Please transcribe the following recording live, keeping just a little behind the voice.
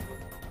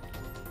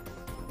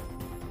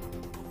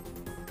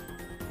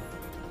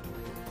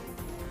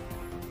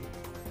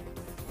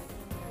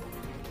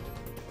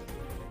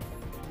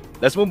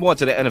let's move on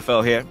to the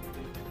NFL here,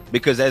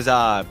 because as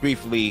I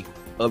briefly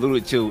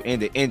alluded to in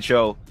the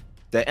intro,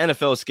 the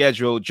NFL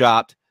schedule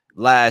dropped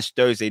last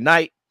Thursday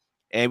night,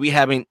 and we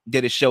haven't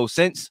did a show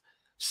since.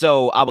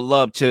 So I would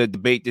love to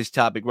debate this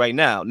topic right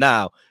now.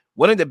 Now,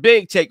 one of the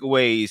big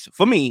takeaways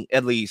for me,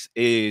 at least,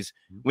 is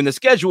when the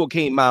schedule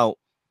came out,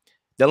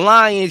 the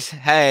Lions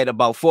had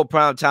about 4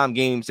 primetime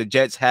games. The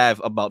Jets have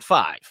about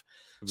 5.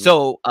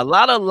 So a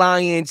lot of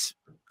Lions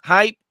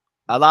hype,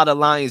 a lot of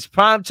Lions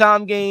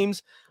primetime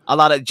games, a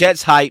lot of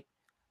Jets hype,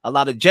 a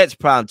lot of Jets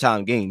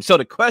primetime games. So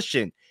the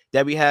question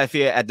that we have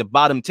here at the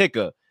bottom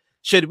ticker,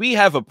 should we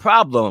have a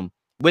problem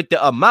with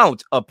the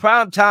amount of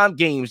primetime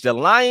games the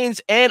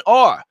Lions and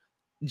or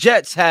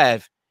Jets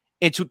have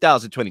in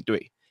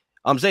 2023?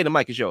 Zay, the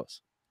mic is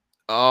yours.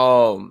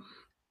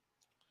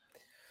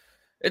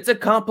 It's a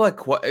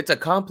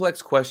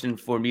complex question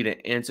for me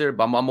to answer,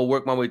 but I'm gonna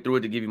work my way through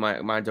it to give you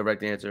my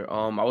direct answer.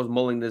 I was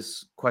mulling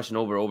this question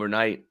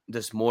overnight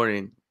this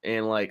morning,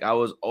 and like I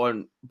was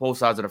on both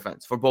sides of the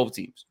fence for both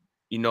teams.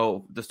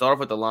 To start off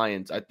with the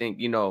Lions, I think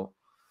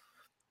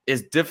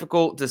it's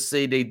difficult to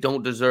say they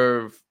don't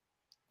deserve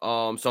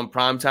some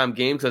primetime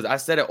games, because I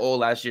said it all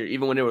last year,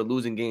 even when they were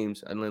losing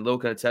games, and Lil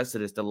can attest to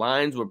this. The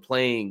Lions were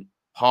playing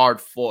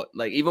hard fought.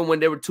 Like even when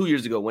they were 2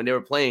 years ago, when they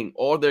were playing,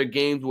 all their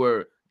games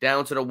were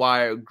down to the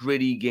wire,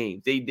 gritty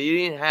games. They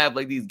didn't have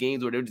like these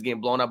games where they were just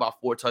getting blown out by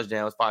 4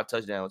 touchdowns, 5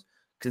 touchdowns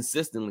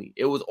consistently.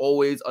 It was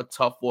always a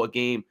tough fought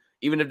game.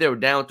 Even if they were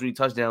down 3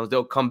 touchdowns,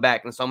 they'll come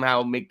back and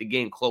somehow make the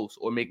game close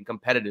or make it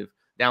competitive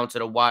down to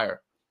the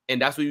wire.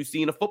 And that's what you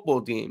see in a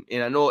football game.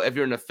 And I know if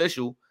you're an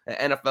official,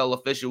 an NFL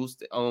officials,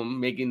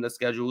 making the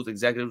schedules,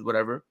 executives,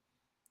 whatever,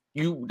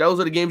 those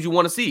are the games you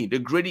want to see. The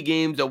gritty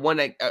games, the one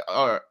that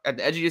are at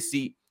the edge of your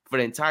seat for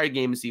the entire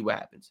game to see what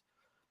happens.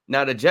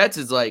 Now the Jets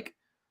is like,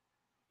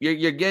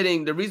 you're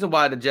getting the reason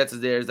why the Jets is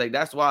there is like,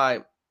 that's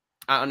why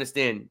I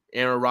understand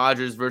Aaron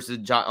Rodgers versus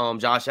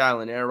Josh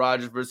Allen, Aaron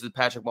Rodgers versus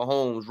Patrick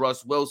Mahomes,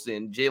 Russ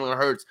Wilson, Jalen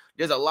Hurts.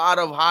 There's a lot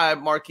of high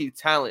marquee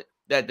talent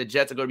that the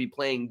Jets are going to be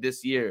playing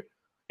this year.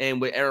 And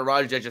with Aaron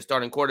Rodgers as your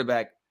starting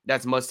quarterback,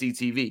 that's must-see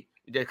TV.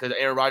 Because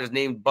Aaron Rodgers'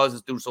 name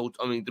buzzes through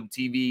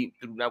TV,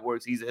 through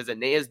networks.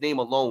 His name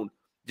alone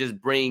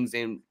just brings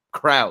in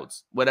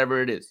crowds,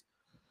 whatever it is.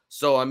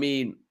 So, I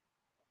mean,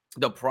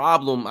 the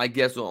problem, I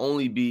guess, will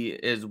only be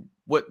is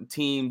what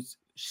teams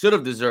should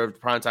have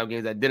deserved primetime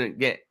games that didn't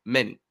get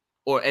many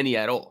or any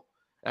at all.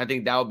 And I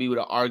think that would be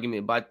the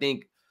argument. But I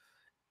think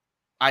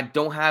I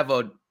don't have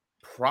a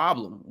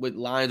problem with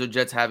Lions or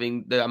Jets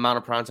having the amount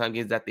of primetime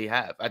games that they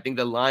have. I think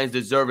the Lions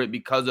deserve it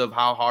because of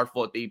how hard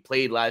fought they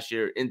played last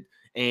year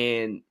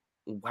and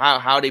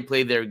how they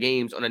play their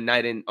games on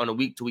a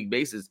week-to-week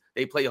basis.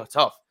 They play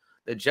tough.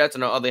 The Jets,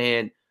 on the other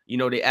hand,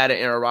 they added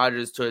Aaron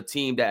Rodgers to a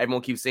team that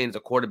everyone keeps saying is a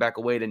quarterback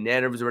away. The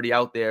narrative is already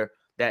out there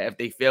that if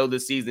they fail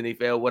this season, they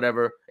fail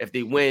whatever. If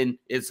they win,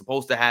 it's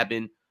supposed to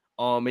happen.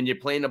 And you're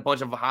playing a bunch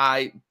of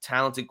high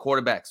talented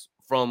quarterbacks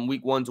from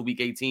week 1 to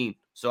week 18.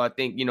 So I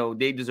think,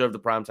 they deserve the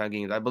primetime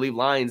games. I believe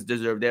Lions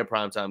deserve their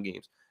primetime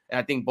games. And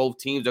I think both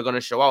teams are going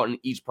to show out in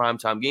each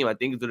primetime game. I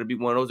think it's going to be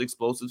one of those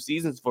explosive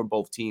seasons for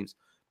both teams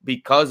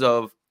because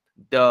of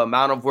the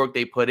amount of work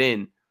they put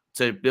in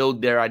to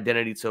build their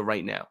identity to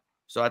right now.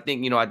 So I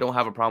think, I don't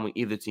have a problem with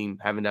either team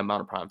having that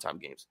amount of primetime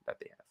games that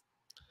they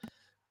have.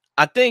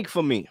 I think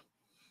for me,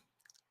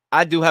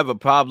 I do have a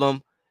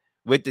problem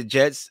with the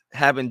Jets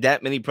having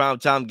that many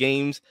primetime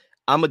games.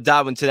 I'm going to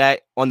dive into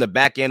that on the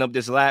back end of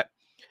this lap.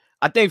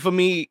 I think for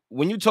me,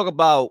 when you talk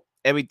about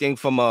everything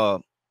from a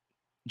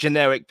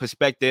generic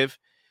perspective,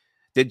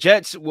 the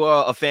Jets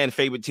were a fan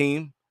favorite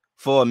team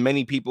for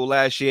many people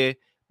last year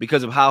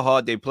because of how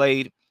hard they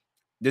played,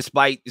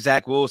 despite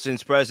Zach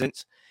Wilson's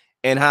presence,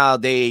 and how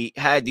they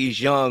had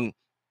these young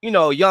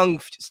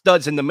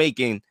studs in the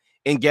making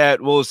in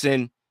Garrett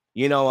Wilson,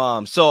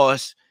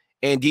 Sauce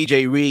and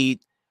DJ Reed.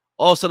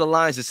 Also, the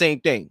Lions, the same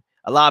thing.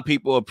 A lot of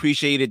people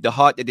appreciated the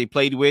heart that they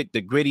played with,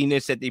 the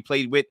grittiness that they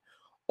played with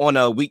on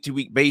a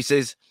week-to-week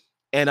basis.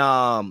 And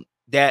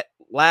that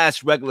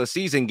last regular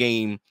season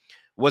game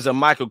was a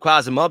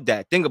microcosm of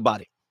that. Think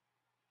about it.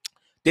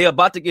 They're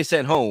about to get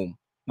sent home.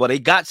 Well, they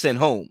got sent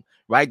home,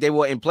 right? They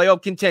were in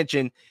playoff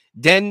contention.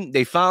 Then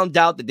they found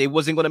out that they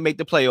wasn't going to make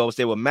the playoffs.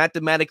 They were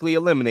mathematically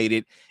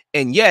eliminated.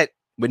 And yet,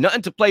 with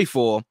nothing to play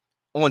for,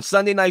 on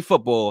Sunday Night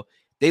Football,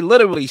 they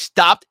literally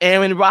stopped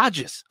Aaron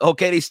Rodgers.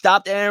 Okay, they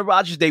stopped Aaron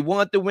Rodgers. They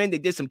wanted to win. They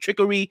did some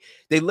trickery.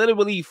 They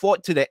literally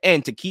fought to the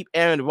end to keep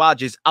Aaron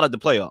Rodgers out of the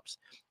playoffs.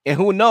 And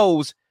who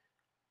knows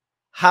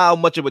how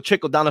much of a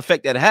trickle-down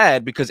effect that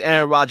had, because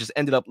Aaron Rodgers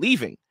ended up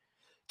leaving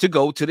to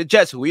go to the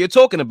Jets, who we are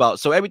talking about.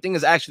 So everything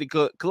is actually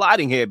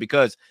colliding here,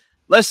 because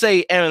let's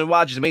say Aaron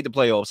Rodgers made the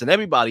playoffs and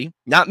everybody,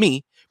 not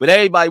me, but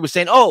everybody was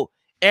saying, oh,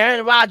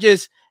 Aaron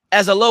Rodgers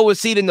as a lower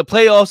seed in the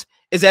playoffs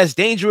is as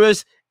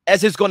dangerous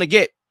as it's going to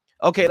get.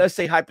 Okay, let's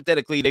say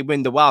hypothetically they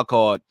win the wild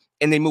card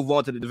and they move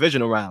on to the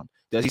divisional round.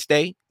 Does he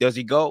stay? Does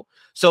he go?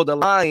 So the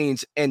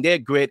Lions and their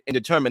grit and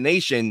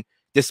determination,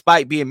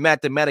 despite being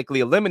mathematically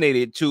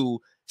eliminated, to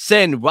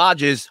send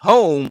Rodgers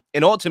home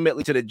and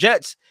ultimately to the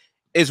Jets,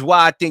 is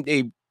why I think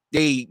they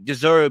they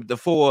deserve the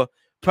 4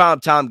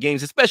 primetime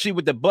games, especially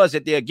with the buzz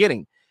that they're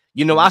getting.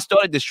 You know, I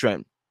started this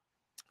trend.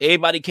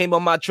 Everybody came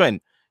on my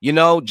trend. You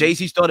know,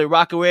 JC started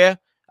Rockaware,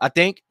 I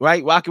think,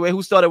 right? Rockaware.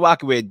 Who started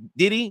Rockaware?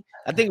 Diddy?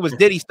 I think it was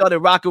Diddy started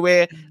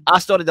Rockaware. I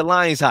started the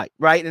Lions hype,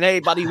 right? And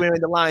everybody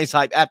wearing the Lions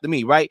hype after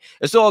me, right?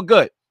 It's all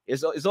good.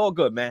 It's all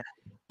good, man.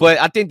 But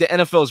I think the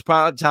NFL's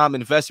prime time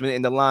investment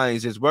in the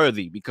Lions is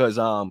worthy because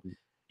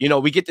you know,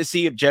 we get to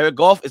see if Jared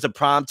Goff is a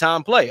prime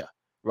time player,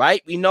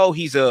 right? We know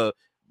he's a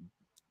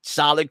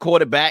solid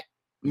quarterback,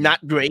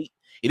 not great.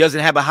 He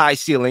doesn't have a high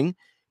ceiling,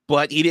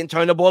 but he didn't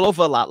turn the ball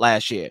over a lot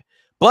last year.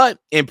 But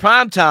in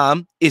prime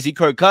time, is he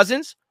Kirk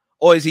Cousins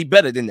or is he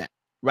better than that?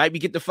 Right? We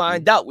get to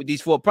find out with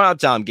these 4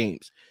 primetime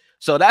games.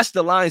 So that's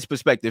the Lions'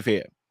 perspective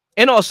here.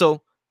 And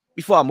also,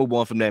 before I move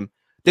on from them,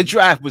 the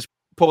draft was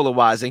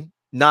polarizing,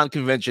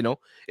 non-conventional.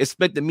 It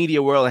split the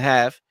media world in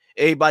half.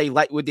 Everybody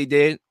liked what they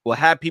did, or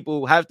half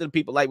the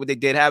people like what they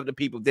did, half the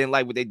people didn't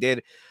like what they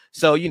did.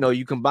 So, you know,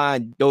 you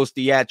combine those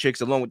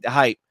theatrics along with the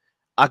hype.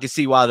 I can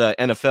see why the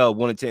NFL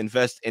wanted to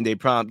invest in their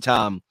prime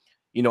time,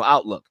 you know,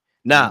 outlook.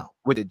 Now,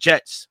 with the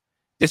Jets,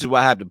 this is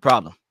where I have the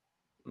problem.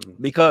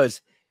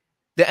 Because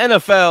the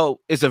NFL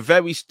is a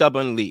very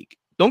stubborn league.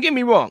 Don't get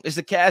me wrong. It's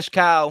a cash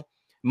cow,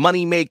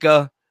 money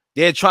maker.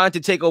 They're trying to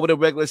take over the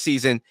regular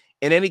season,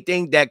 and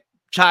anything that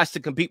tries to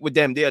compete with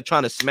them, they are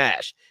trying to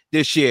smash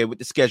this year with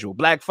the schedule.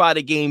 Black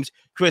Friday games,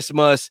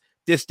 Christmas,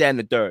 this, that, and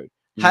the third.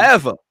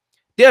 However,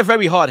 they're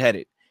very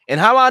hard-headed. And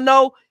how I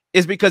know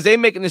is because they're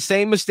making the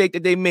same mistake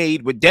that they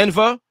made with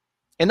Denver,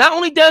 and not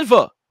only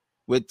Denver,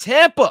 with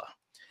Tampa.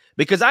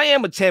 Because I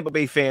am a Tampa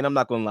Bay fan, I'm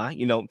not going to lie.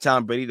 You know,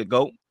 Tom Brady, the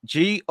GOAT.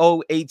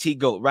 GOAT,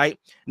 GOAT, right?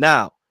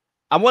 Now,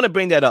 I want to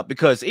bring that up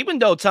because even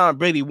though Tom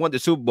Brady won the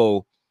Super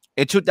Bowl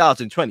in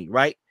 2020,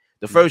 right?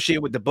 The first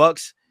year with the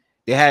Bucks,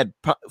 they had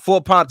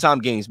 4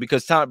 primetime games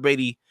because Tom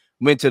Brady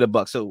went to the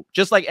Bucks. So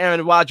just like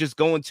Aaron Rodgers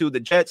going to the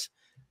Jets,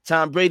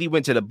 Tom Brady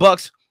went to the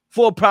Bucks,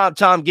 4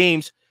 primetime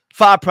games,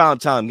 5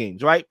 primetime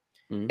games, right?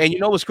 And you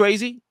know what's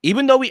crazy?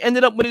 Even though we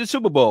ended up winning the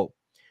Super Bowl,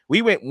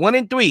 we went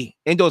 1-3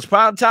 in those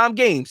primetime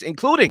games,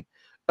 including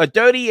a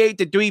 38-3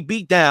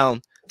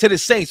 beatdown to the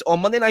Saints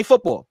on Monday Night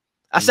Football.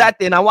 I sat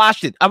there and I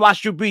watched it. I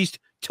watched Drew Brees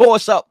tore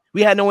us up.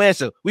 We had no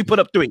answer. We put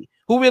up 3.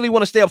 Who really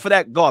want to stay up for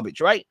that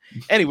garbage, right?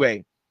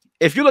 Anyway,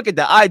 if you look at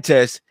the eye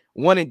test,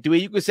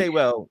 1-3, you could say,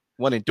 well,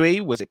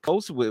 1-3, was it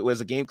close? Was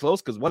the game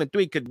close? Because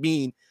 1-3 could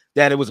mean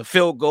that it was a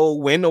field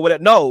goal win or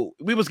whatever. No,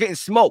 we was getting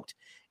smoked.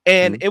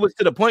 And it was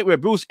to the point where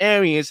Bruce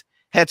Arians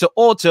had to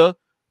alter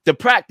the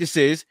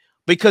practices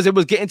because it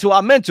was getting to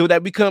our mental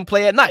that we couldn't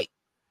play at night.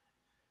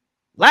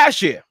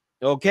 Last year,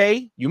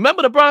 okay, you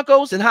remember the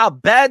Broncos and how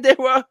bad they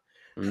were,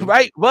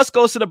 right? Russ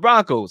goes to the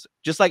Broncos,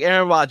 just like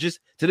Aaron Rodgers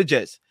to the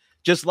Jets,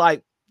 just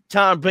like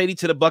Tom Brady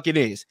to the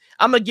Buccaneers.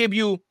 I'm going to give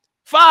you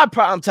 5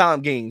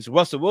 primetime games.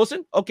 Russell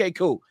Wilson, okay,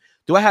 cool.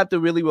 Do I have to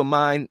really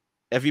remind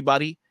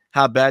everybody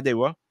how bad they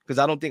were? Because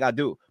I don't think I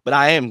do, but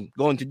I am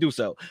going to do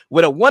so.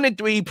 With a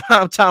 1-3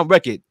 primetime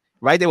record,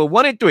 right? They were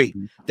 1-3.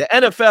 The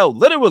NFL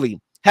literally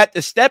had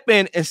to step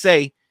in and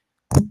say,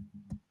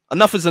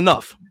 enough is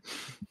enough.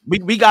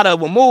 We got to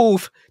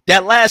remove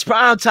that last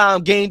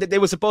primetime game that they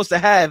were supposed to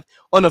have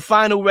on the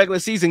final regular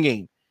season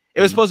game.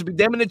 It was supposed to be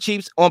them and the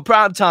Chiefs on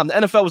primetime. The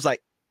NFL was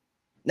like,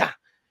 nah,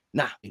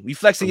 we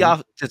flexing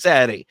y'all to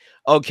Saturday.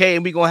 Okay,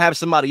 and we're going to have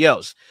somebody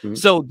else.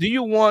 So do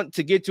you want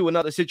to get to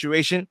another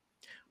situation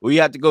where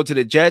you have to go to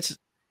the Jets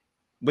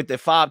with the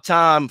 5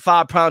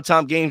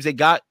 primetime games they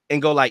got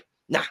and go like,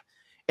 nah,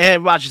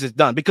 Aaron Rodgers is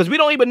done? Because we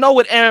don't even know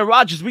what Aaron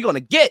Rodgers we're going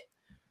to get.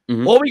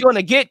 Or we're going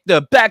to get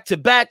the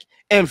back-to-back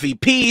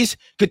MVPs,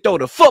 can throw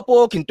the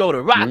football, can throw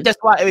the rock. That's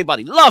why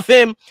everybody love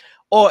him.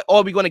 Or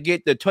we're going to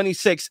get the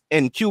 26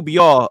 in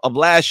QBR of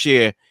last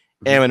year,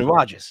 Aaron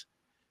Rodgers.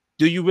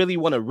 Do you really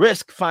want to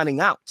risk finding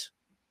out?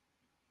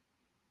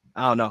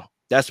 I don't know.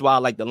 That's why I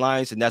like the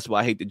Lions, and that's why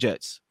I hate the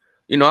Jets.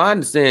 You know, I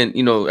understand,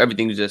 you know,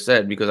 everything you just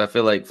said, because I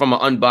feel like from an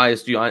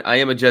unbiased, I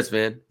am a Jets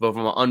fan, but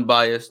from an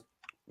unbiased,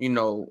 you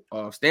know,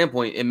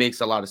 standpoint, it makes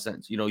a lot of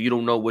sense. You know, you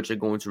don't know what you're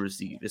going to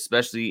receive,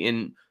 especially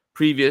in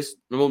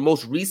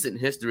most recent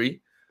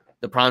history.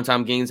 The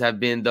primetime games have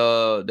been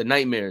the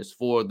nightmares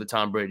for the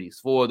Tom Brady's,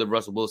 for the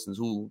Russell Wilsons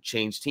who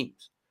changed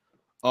teams.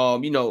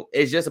 You know,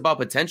 it's just about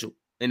potential,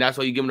 and that's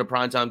why you give them the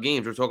primetime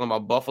games. We're talking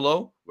about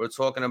Buffalo. We're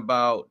talking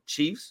about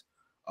Chiefs,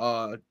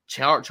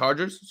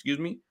 Chargers. Excuse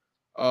me.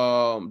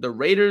 The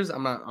Raiders.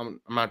 I'm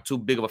not too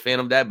big of a fan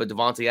of that, but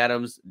Devontae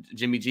Adams,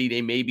 Jimmy G,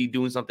 they may be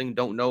doing something.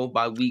 Don't know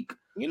by week.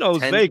 You know, it's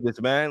 10.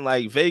 Vegas, man.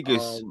 Like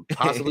Vegas,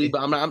 Possibly,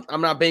 but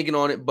I'm not banking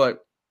on it. But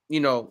you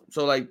know,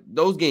 so like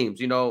those games,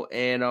 you know,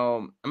 and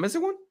I'm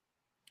missing one.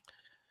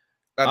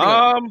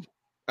 I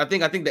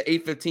think the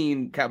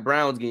 8-15 Cap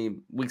Browns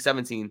game, week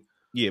 17.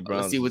 Yeah,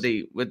 Browns. See what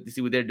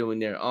they're doing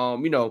there.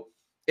 You know,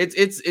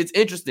 it's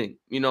interesting,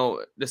 you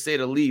know, to say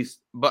the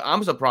least. But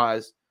I'm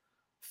surprised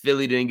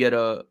Philly didn't get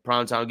a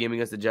primetime game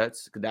against the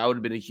Jets, because that would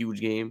have been a huge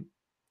game.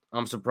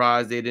 I'm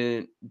surprised they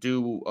didn't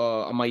do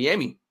a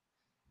Miami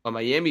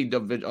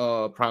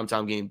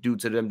primetime game due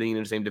to them being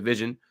in the same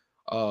division.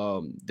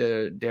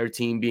 their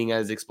team being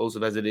as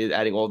explosive as it is,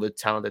 adding all the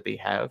talent that they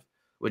have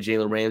with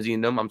Jalen Ramsey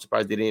in them. I'm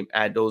surprised they didn't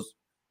add those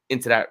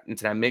into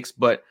that mix,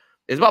 but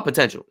it's about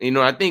potential.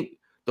 I think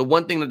the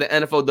one thing that the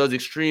NFL does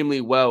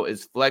extremely well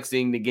is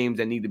flexing the games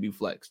that need to be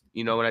flexed.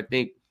 And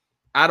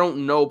I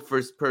don't know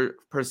per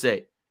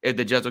se if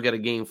the Jets will get a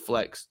game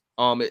flexed.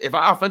 If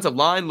our offensive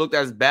line looked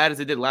as bad as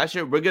it did last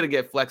year, we're gonna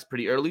get flexed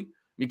pretty early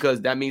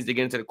because that means they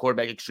get into the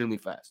quarterback extremely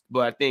fast.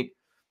 But I think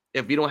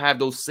if we don't have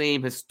those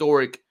same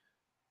historic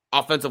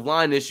offensive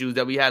line issues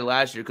that we had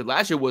last year, because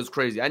last year was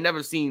crazy. I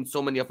never seen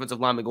so many offensive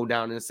linemen go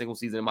down in a single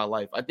season in my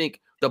life. I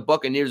think the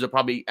Buccaneers are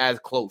probably as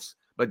close,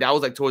 but that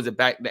was like towards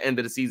the end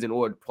of the season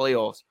or the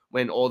playoffs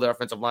when all the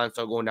offensive lines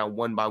started going down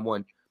one by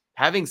one.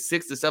 Having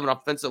 6 to 7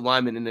 offensive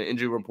linemen in the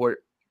injury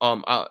report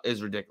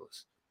is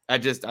ridiculous. I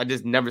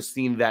just never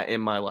seen that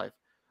in my life,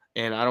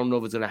 and I don't know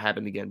if it's going to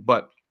happen again.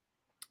 But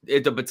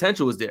the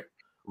potential is there.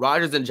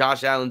 Rodgers and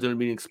Josh Allen's going to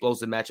be an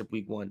explosive matchup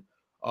week 1.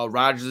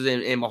 Rodgers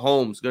and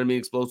Mahomes going to be an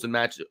explosive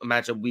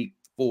matchup week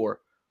 4.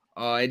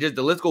 And just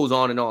the list goes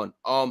on and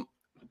on.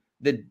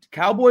 The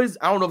Cowboys,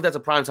 I don't know if that's a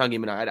primetime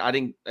game or not. I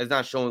think it's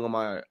not showing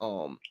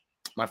on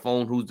my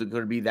phone who's going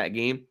to be that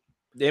game.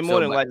 They're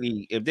more than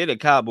likely, if they're the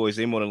Cowboys,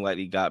 they more than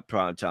likely got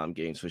primetime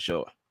games for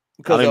sure.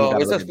 Because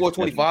it says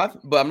 425,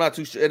 but I'm not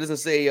too sure. It doesn't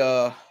say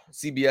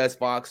CBS,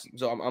 Fox.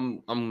 So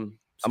I'm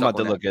about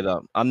to look it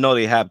up. I know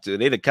they have to.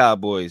 They're the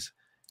Cowboys.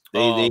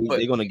 They're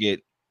gonna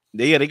get.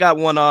 They got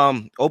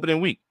one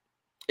opening week.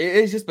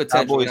 It's just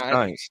potential.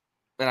 Cowboys,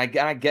 and I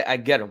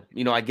get them.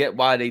 I get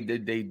why they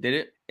did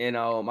it, and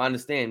I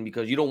understand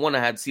because you don't want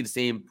to have to see the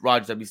same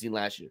Rodgers that we seen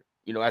last year.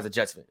 As a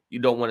Jets fan, you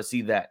don't want to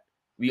see that.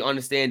 We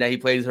understand that he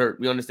plays hurt.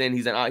 We understand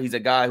he's a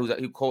guy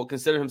who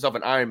considers himself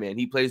an Iron Man.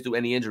 He plays through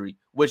any injury,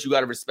 which you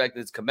got to respect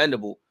and it's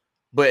commendable.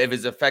 But if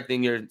it's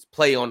affecting your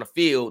play on the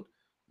field,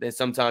 then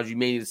sometimes you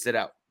may need to sit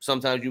out.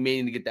 Sometimes you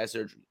may need to get that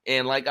surgery.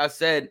 And like I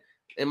said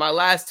in my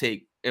last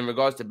take in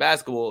regards to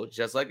basketball,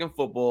 just like in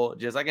football,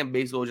 just like in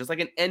baseball, just like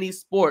in any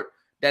sport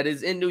that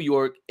is in New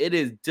York, it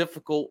is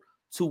difficult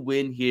to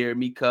win here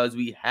because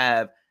we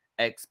have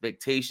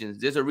expectations.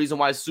 There's a reason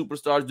why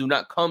superstars do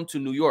not come to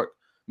New York.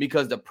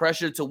 Because the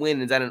pressure to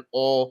win is at an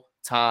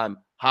all-time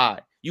high.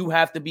 You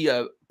have to be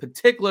a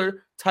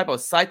particular type of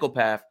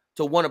psychopath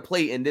to want to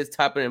play in this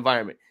type of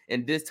environment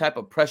and this type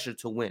of pressure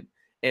to win.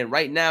 And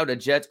right now, the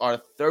Jets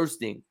are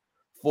thirsting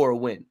for a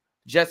win.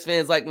 Jets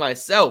fans like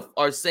myself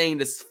are saying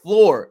this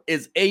floor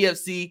is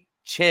AFC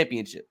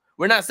Championship.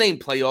 We're not saying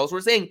playoffs.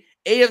 We're saying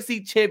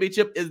AFC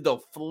Championship is the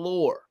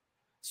floor.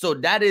 So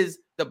that is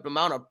the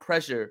amount of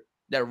pressure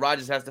that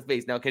Rodgers has to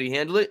face. Now, can he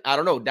handle it? I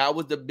don't know. That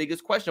was the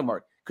biggest question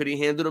mark. Could he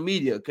handle the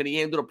media? Could he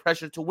handle the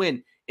pressure to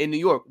win in New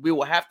York? We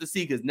will have to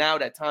see because now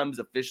that time is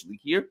officially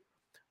here.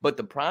 But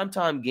the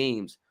primetime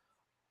games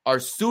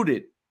are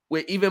suited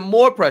with even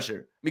more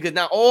pressure because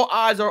now all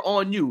eyes are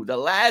on you. The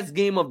last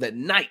game of the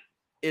night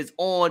is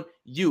on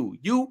you.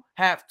 You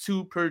have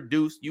to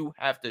produce. You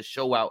have to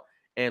show out.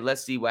 And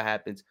let's see what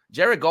happens.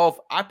 Jared Goff,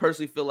 I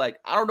personally feel like,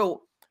 I don't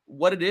know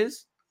what it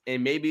is.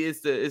 And maybe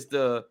it's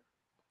the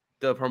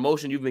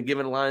promotion you've been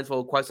giving the Lions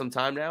for quite some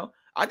time now.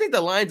 I think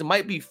the Lions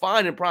might be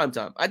fine in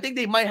primetime. I think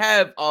they might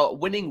have a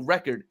winning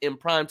record in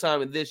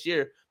primetime this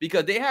year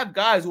because they have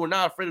guys who are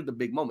not afraid of the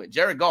big moment.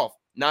 Jared Goff,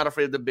 not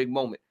afraid of the big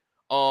moment.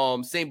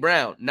 St.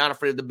 Brown, not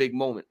afraid of the big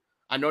moment.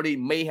 I know they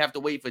may have to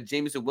wait for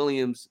Jameson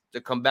Williams to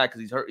come back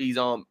because he's hurt. He's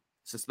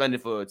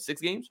suspended for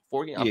 6 games,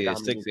 4 games. Yeah,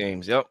 6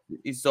 games. Yep.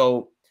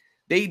 So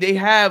they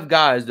have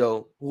guys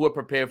though who are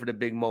prepared for the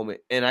big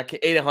moment. And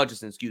Aiden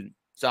Hutchinson, excuse me.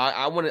 So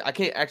I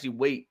can't actually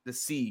wait to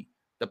see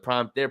their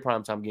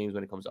primetime games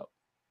when it comes out.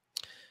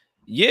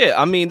 Yeah,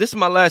 I mean, this is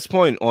my last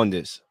point on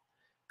this.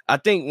 I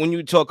think when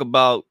you talk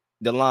about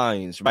the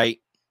Lions, right,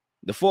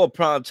 the 4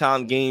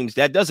 primetime games,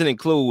 that doesn't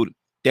include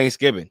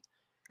Thanksgiving.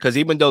 Because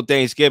even though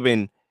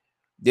Thanksgiving,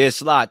 their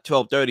slot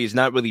 12:30 is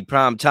not really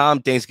prime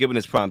time, Thanksgiving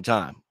is prime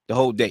time the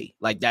whole day.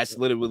 Like that's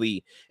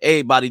literally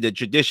everybody. The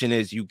tradition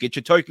is you get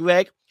your turkey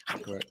leg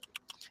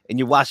and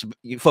you watch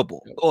your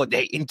football all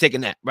day and take a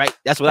nap, right?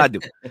 That's what I do.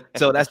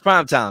 So that's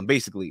prime time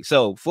basically.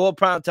 So 4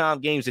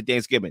 primetime games at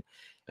Thanksgiving.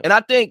 And I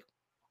think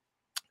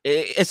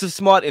it's a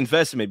smart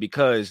investment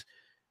because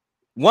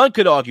one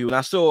could argue, and I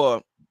saw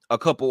a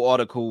couple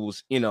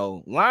articles,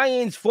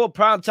 Lions 4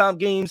 primetime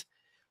games,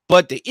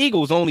 but the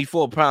Eagles only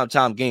 4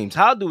 primetime games.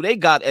 How do they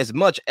got as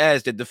much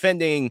as the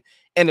defending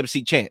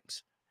NFC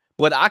champs?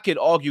 But I could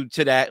argue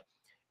to that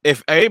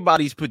if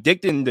everybody's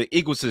predicting the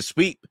Eagles to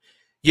sweep,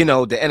 the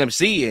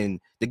NFC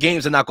and the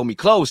games are not going to be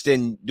close,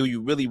 then do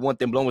you really want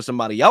them blowing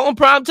somebody out on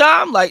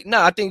primetime? Like,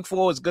 no, I think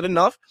 4 is good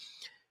enough.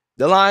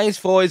 The Lions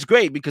 4 is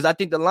great because I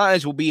think the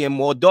Lions will be in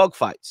more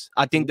dogfights.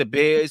 I think the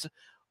Bears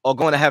are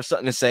going to have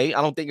something to say.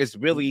 I don't think it's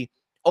really,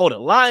 the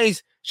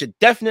Lions should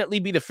definitely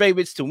be the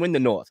favorites to win the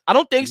North. I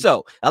don't think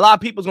so. A lot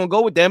of people's going to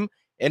go with them,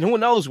 and who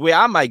knows where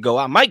I might go.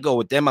 I might go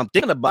with them. I'm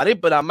thinking about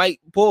it, but I might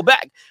pull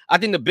back. I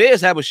think the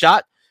Bears have a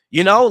shot.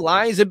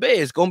 Lions and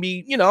Bears going to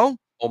be,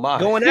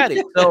 going at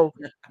it. So,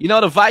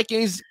 the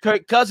Vikings,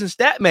 Kirk Cousins,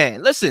 stat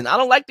man. Listen, I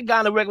don't like the guy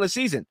in the regular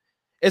season,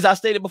 as I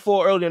stated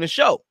before earlier in the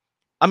show.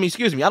 I mean,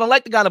 excuse me, I don't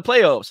like the guy in the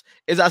playoffs.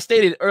 As I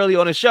stated early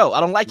on the show, I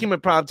don't like him in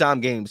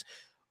primetime games.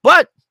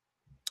 But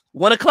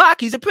 1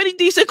 o'clock, he's a pretty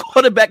decent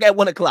quarterback at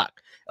 1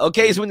 o'clock.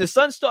 Okay, it's when the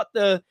sun start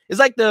to, it's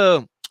like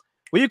the,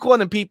 what you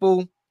calling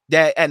people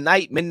that at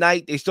night,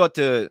 midnight, they start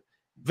to,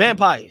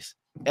 vampires.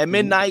 At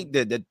midnight,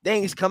 the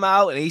things come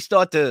out and they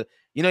start to,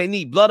 they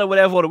need blood or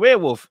whatever, or the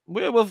werewolf.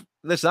 Werewolf,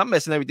 listen, I'm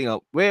messing everything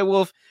up.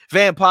 Werewolf,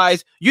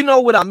 vampires, you know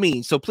what I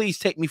mean. So please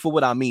take me for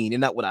what I mean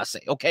and not what I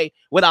say, okay?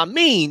 What I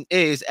mean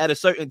is at a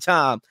certain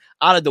time,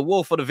 out of the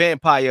wolf or the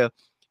vampire,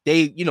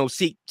 they,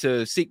 seek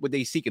what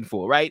they seeking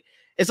for, right?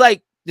 It's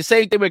like the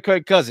same thing with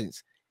Kirk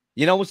Cousins.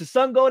 Once the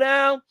sun go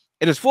down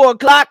and it's 4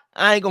 o'clock,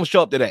 I ain't going to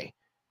show up today,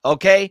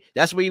 okay?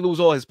 That's where he lose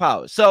all his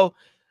powers. So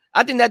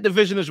I think that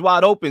division is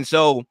wide open.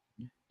 So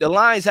the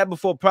Lions have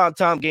before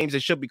primetime games.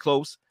 It should be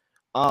close.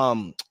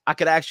 I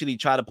could actually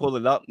try to pull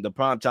it up, the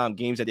primetime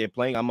games that they're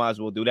playing. I might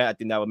as well do that. I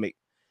think that would make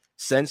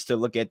sense to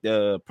look at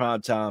the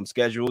primetime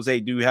schedules.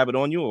 Hey, do you have it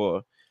on you,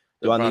 or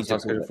do I need to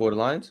schedule for the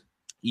Lions?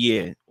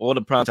 Yeah, all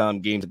the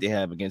primetime games that they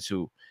have against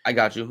who? I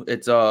got you.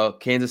 It's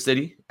Kansas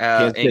City,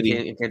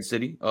 Kansas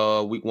City,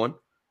 week 1.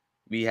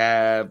 We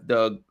have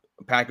the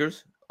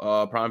Packers,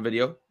 Prime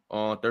Video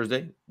on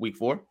Thursday, week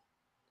 4.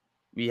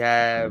 We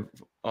have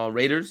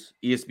Raiders,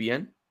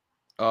 ESPN,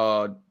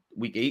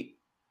 week 8.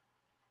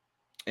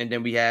 And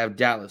then we have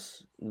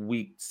Dallas,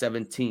 week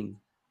 17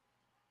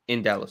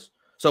 in Dallas.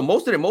 So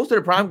most of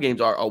the prime games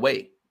are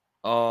away.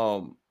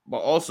 But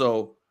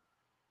also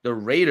the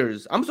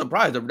Raiders, I'm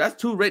surprised.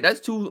 That's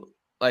two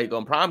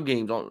prime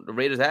games the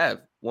Raiders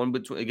have. One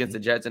against the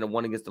Jets and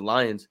one against the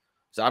Lions.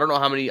 So I don't know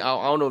how many.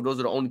 I don't know if those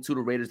are the only 2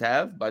 the Raiders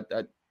have, but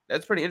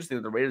that's pretty interesting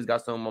that the Raiders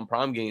got some on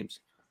prime games,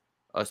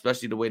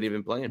 especially the way they've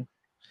been playing.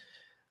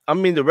 I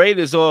mean, the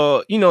Raiders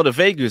are, the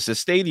Vegas, the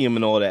stadium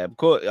and all that. Of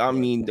course,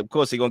 of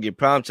course, they're going to get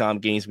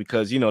primetime games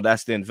because,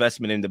 that's the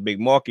investment in the big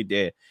market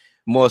there,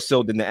 more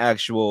so than the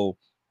actual,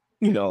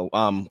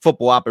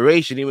 football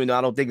operation, even though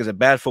I don't think it's a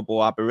bad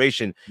football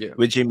operation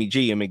with Jimmy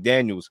G and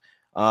McDaniels,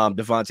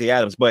 Devontae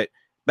Adams. But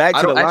back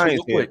to the Lions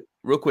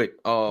real quick.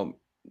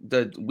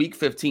 The week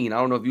 15, I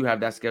don't know if you have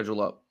that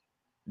schedule up.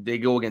 They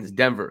go against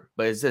Denver,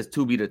 but it says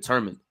to be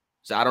determined.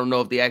 So I don't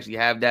know if they actually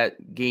have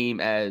that game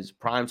as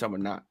primetime or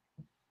not.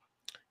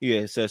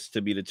 Yeah, it says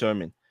to be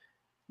determined.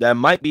 That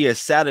might be a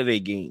Saturday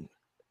game.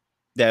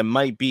 That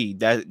might be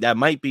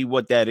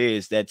what that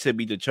is. That to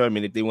be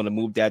determined if they want to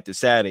move that to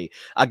Saturday.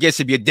 I guess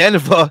if you're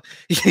Denver,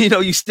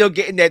 you still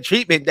getting that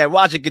treatment that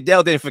Roger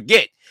Goodell didn't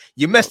forget.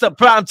 You messed up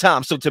prime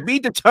time. So to be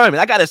determined,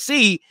 I got to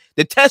see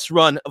the test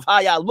run of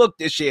how y'all look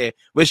this year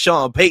with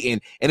Sean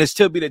Payton, and it's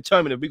still be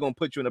determined if we're going to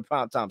put you in a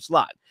prime time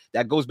slot.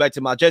 That goes back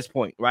to my Jets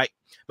point, right?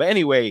 But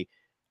anyway,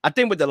 I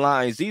think with the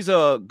Lions, these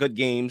are good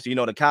games.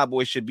 The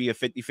Cowboys should be a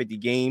 50-50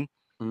 game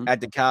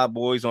at the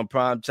Cowboys on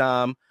prime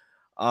time.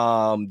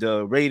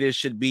 The Raiders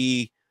should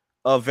be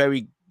a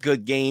very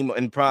good game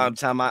in prime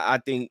time. I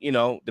think,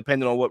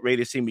 depending on what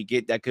Raiders team we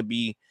get, that could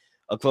be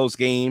a close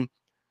game.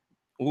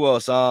 Who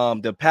else?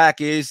 The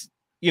Packers,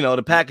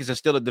 the Packers are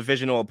still a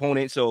divisional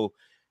opponent. So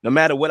no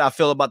matter what I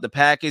feel about the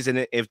Packers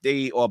and if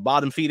they are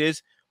bottom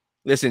feeders,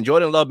 listen,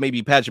 Jordan Love may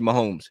be Patrick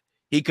Mahomes.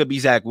 He could be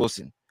Zach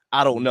Wilson.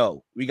 I don't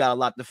know. We got a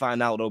lot to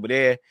find out over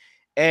there.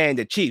 And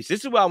the Chiefs.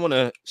 This is where I want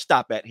to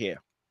stop at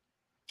here.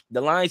 The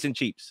Lions and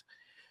Chiefs.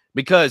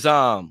 Because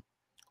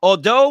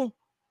although,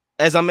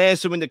 as I'm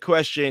answering the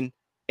question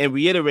and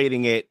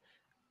reiterating it,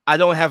 I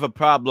don't have a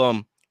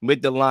problem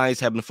with the Lions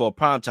having 4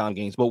 primetime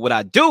games. But what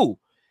I do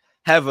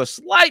have a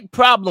slight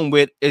problem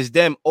with is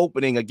them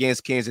opening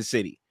against Kansas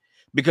City.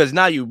 Because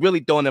now you're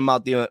really throwing them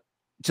out there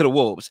to the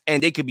Wolves.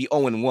 And they could be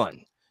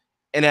 0-1.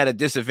 And at a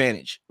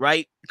disadvantage,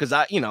 right? Because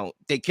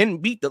they can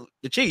beat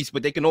the Chiefs,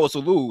 but they can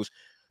also lose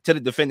to the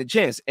defending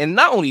champs. And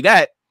not only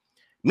that,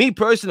 me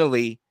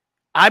personally,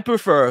 I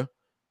prefer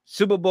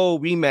Super Bowl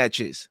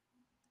rematches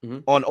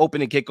on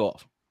opening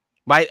kickoff,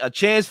 right? A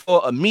chance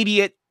for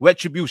immediate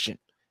retribution.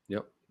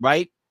 Yep.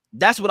 Right?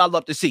 That's what I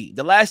love to see.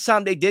 The last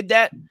time they did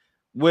that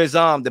was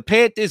the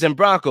Panthers and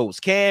Broncos,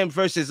 Cam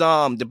versus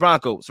the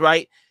Broncos,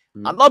 right?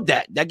 I love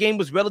that. That game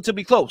was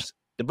relatively close.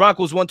 The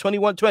Broncos won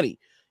 21-20.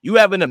 You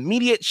have an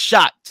immediate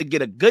shot to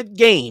get a good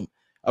game,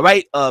 all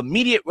right?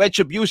 Immediate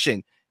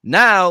retribution.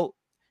 Now,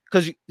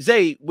 because,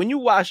 Zay, when you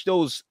watch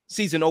those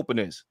season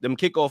openers, them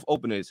kickoff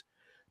openers,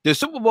 the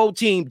Super Bowl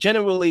team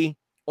generally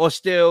are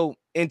still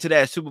into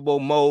that Super Bowl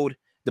mode,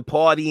 the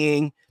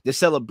partying, the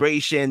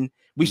celebration.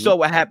 We saw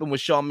what happened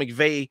with Sean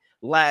McVay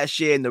last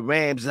year in the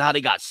Rams and how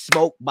they got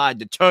smoked by a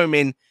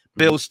determined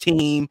Bills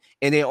team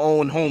in their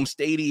own home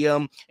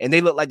stadium, and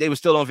they looked like they were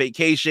still on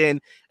vacation.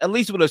 At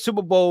least with a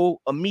Super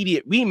Bowl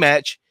immediate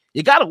rematch,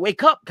 you got to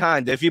wake up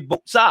kind of if you're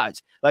both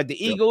sides. Like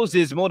the Eagles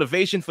is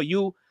motivation for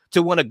you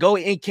to want to go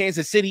in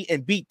Kansas City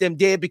and beat them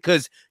there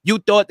because you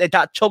thought that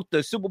y'all choked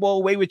the Super Bowl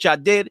away, which y'all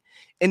did.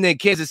 And then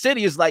Kansas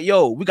City is like,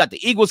 yo, we got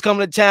the Eagles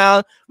coming to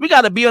town. We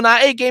got to be on our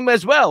A game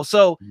as well.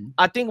 So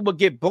I think we'll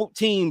get both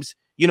teams,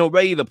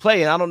 ready to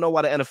play. And I don't know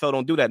why the NFL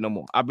don't do that no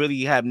more. I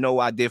really have no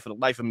idea for the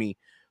life of me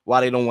why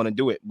they don't want to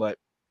do it. But,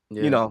 I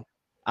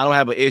don't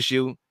have an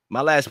issue.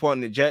 My last point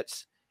in the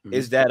Jets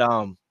is that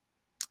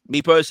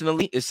me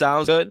personally, it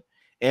sounds good.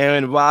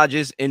 Aaron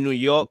Rodgers in New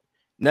York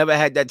never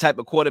had that type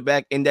of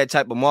quarterback in that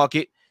type of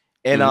market.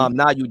 And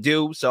now you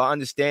do. So I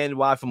understand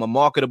why, from a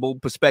marketable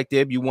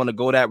perspective, you want to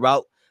go that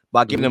route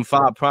by giving them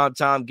 5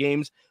 primetime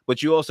games.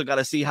 But you also got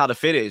to see how the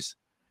fit is.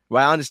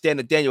 Right? I understand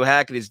that Daniel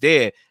Hackett is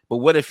there, but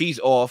what if he's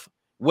off?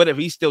 What if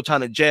he's still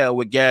trying to gel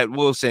with Garrett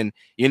Wilson?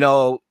 You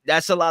know,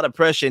 that's a lot of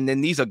pressure. And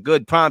then these are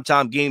good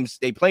primetime games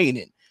they playing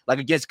in, like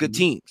against good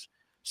teams.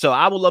 So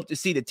I would love to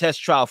see the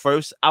test trial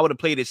first. I would have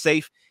played it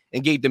safe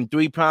and gave them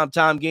 3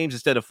 primetime games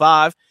instead of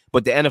 5.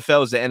 But the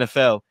NFL is the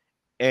NFL,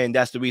 and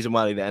that's the reason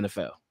why they're the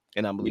NFL.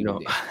 And I'm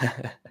leaving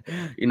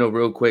it.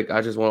 Real quick,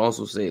 I just want to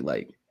also say,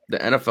 like, the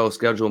NFL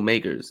schedule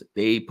makers,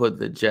 they put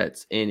the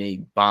Jets in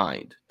a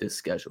bind this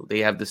schedule. They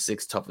have the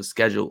 6th toughest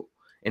schedule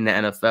in the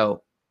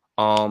NFL.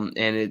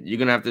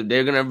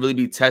 They're gonna really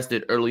be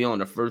tested early on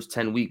the first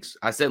 10 weeks.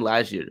 I said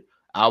last year,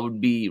 I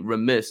would be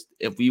remiss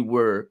if we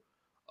were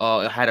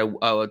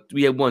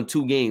we had won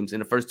 2 games in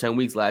the first 10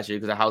 weeks last year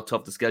because of how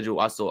tough the schedule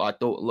I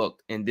thought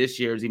looked. And this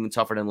year is even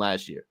tougher than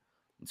last year.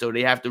 So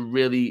they have to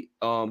really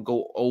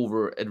go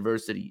over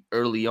adversity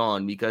early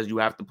on, because you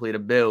have to play the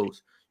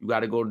Bills. You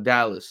got to go to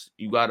Dallas.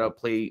 You got to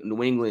play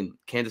New England,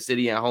 Kansas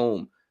City at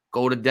home,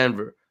 go to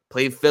Denver,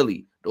 play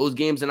Philly. Those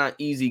games are not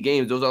easy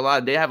games.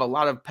 They have a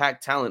lot of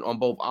packed talent on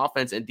both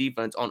offense and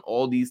defense on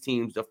all these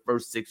teams the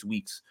first 6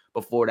 weeks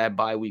before that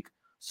bye week.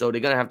 So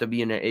they're going to have to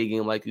be in their A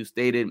game, like you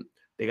stated.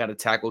 They got to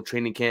tackle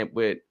training camp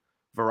with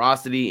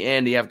veracity,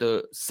 and they have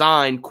to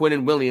sign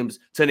Quinnen Williams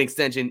to an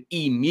extension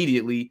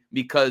immediately,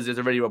 because there's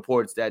already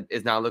reports that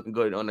it's not looking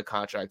good on the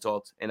contract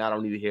talks, and I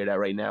don't need to hear that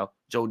right now.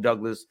 Joe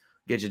Douglas,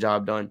 get your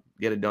job done.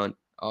 Get it done.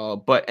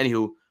 But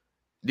anywho,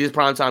 these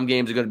primetime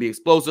games are going to be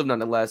explosive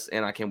nonetheless,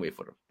 and I can't wait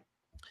for them.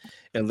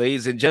 And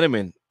ladies and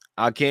gentlemen,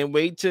 I can't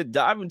wait to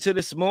dive into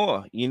this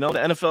more. You know, the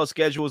NFL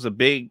schedule is a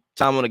big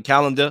time on the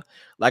calendar.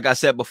 Like I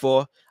said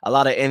before, a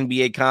lot of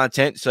NBA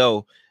content.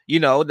 So, you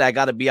know, that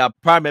got to be our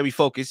primary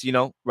focus, you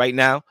know, right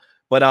now.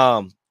 But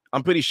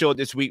I'm pretty sure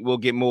this week we'll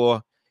get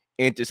more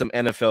into some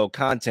NFL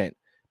content.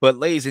 But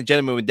ladies and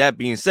gentlemen, with that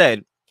being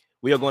said,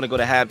 we are going to go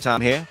to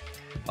halftime here.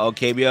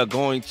 Okay, we are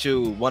going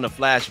to run a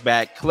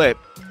flashback clip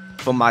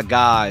from my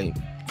guy,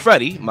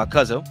 Freddie, my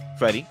cousin,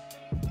 Freddie.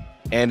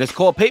 And it's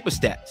called Paper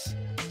Stats.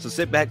 So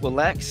sit back,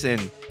 relax,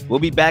 and we'll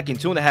be back in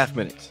 2.5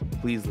 minutes.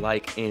 Please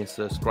like and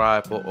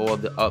subscribe for all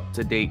the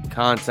up-to-date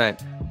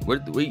content.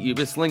 You've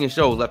been slinging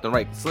shows left and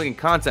right, slinging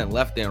content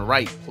left and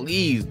right.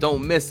 Please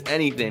don't miss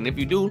anything. If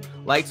you do,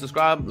 like,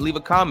 subscribe, leave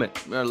a comment,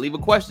 or leave a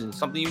question,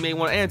 something you may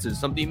want to answer,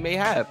 something you may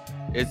have.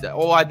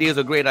 All ideas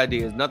are great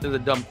ideas. Nothing's a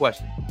dumb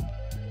question.